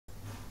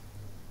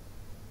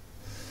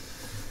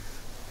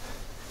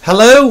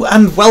Hello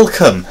and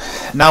welcome.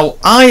 Now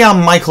I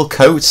am Michael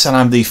Coates and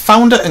I'm the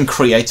founder and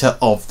creator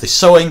of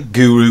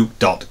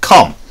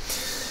thesewingguru.com.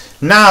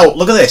 Now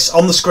look at this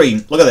on the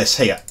screen, look at this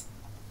here.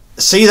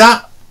 See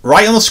that?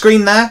 Right on the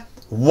screen there?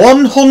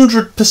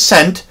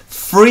 100%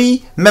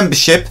 free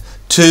membership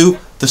to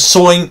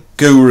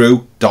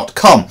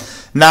thesewingguru.com.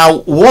 Now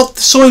what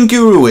the Sewing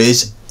Guru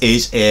is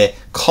a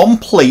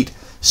complete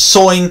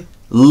sewing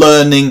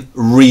learning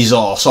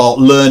resource or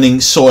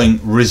learning sewing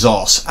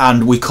resource,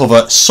 and we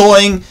cover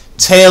sewing,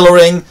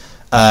 tailoring,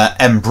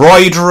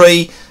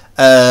 embroidery,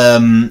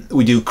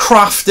 we do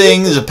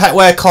crafting, there's a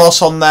petware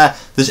course on there,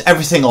 there's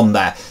everything on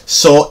there.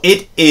 So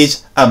it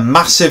is a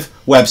massive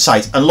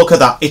website, and look at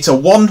that, it's a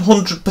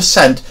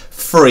 100%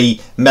 free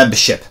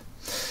membership.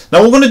 Now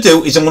what I'm going to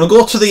do is I'm going to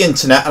go to the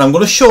internet and I'm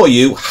going to show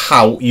you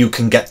how you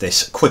can get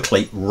this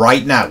quickly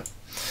right now.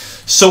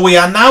 So we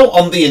are now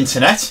on the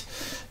internet.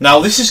 Now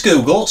this is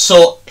Google,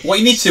 so what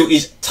you need to do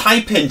is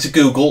type into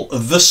Google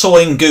The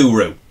Sewing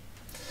Guru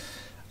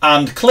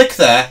and click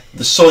there,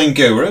 The Sewing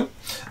Guru,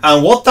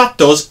 and what that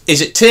does is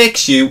it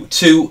takes you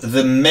to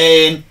the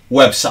main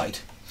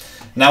website.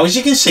 Now as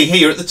you can see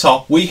here at the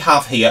top we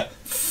have here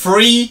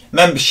free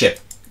membership.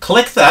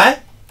 Click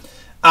there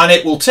and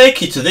it will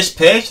take you to this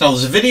page. Now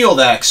there's a video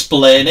there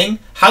explaining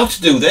how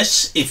to do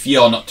this if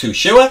you're not too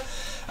sure,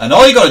 and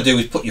all you got to do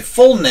is put your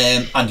full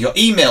name and your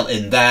email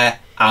in there,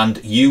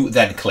 and you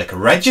then click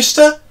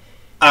register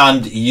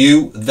and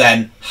you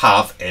then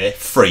have a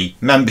free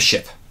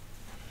membership.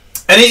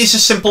 And it is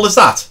as simple as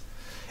that.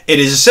 It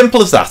is as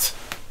simple as that.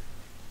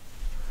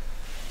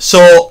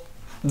 So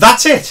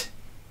that's it.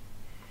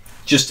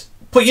 Just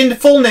put your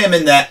full name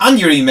in there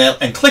and your email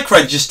and click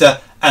register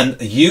and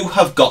you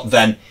have got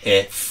then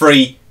a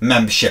free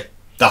membership.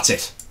 That's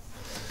it.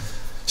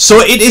 So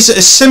it is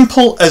as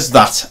simple as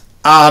that,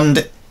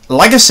 and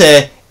like I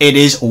say, it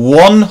is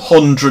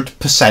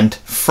 100%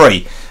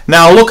 free.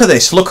 Now look at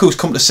this, look who's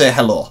come to say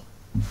hello.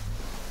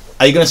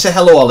 Are you going to say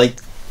hello, Ollie?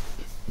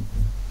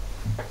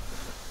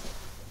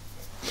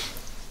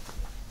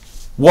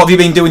 What have you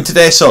been doing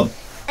today, son?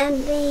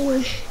 I've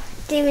been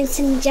doing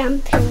some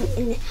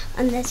jumping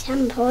on the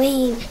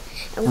trampoline.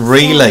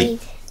 Really?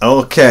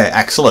 Okay,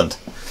 excellent.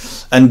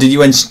 And did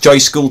you enjoy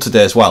school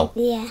today as well?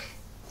 Yeah.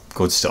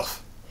 Good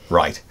stuff.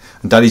 Right.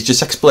 And Daddy's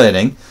just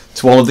explaining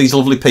to all of these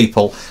lovely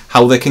people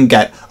how they can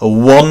get a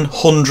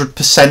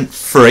 100%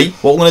 free.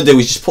 What we're going to do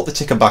is just put the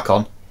ticker back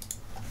on.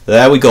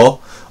 There we go.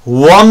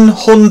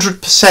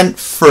 100%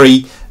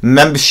 free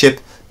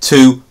membership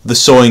to the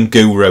Sewing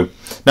Guru.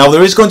 Now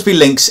there is going to be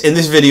links in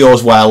this video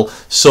as well,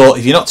 so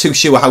if you're not too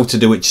sure how to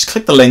do it, just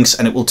click the links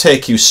and it will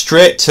take you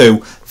straight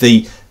to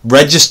the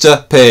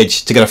register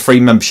page to get a free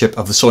membership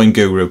of the Sewing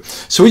Guru.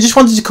 So we just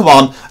wanted to come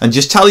on and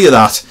just tell you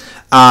that,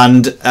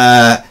 and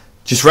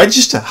just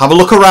register, have a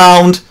look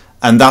around,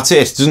 and that's it.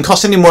 It doesn't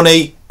cost any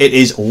money. It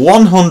is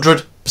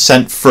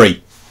 100%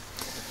 free.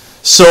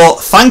 So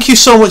thank you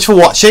so much for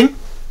watching,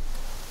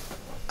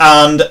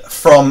 and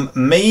from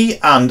me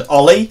and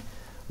Ollie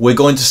we're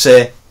going to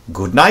say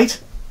good night,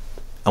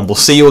 and we'll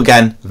see you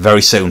again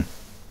very soon.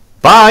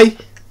 Bye.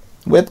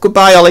 Wave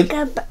goodbye, Ollie.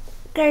 Good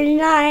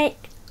night.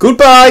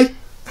 Goodbye.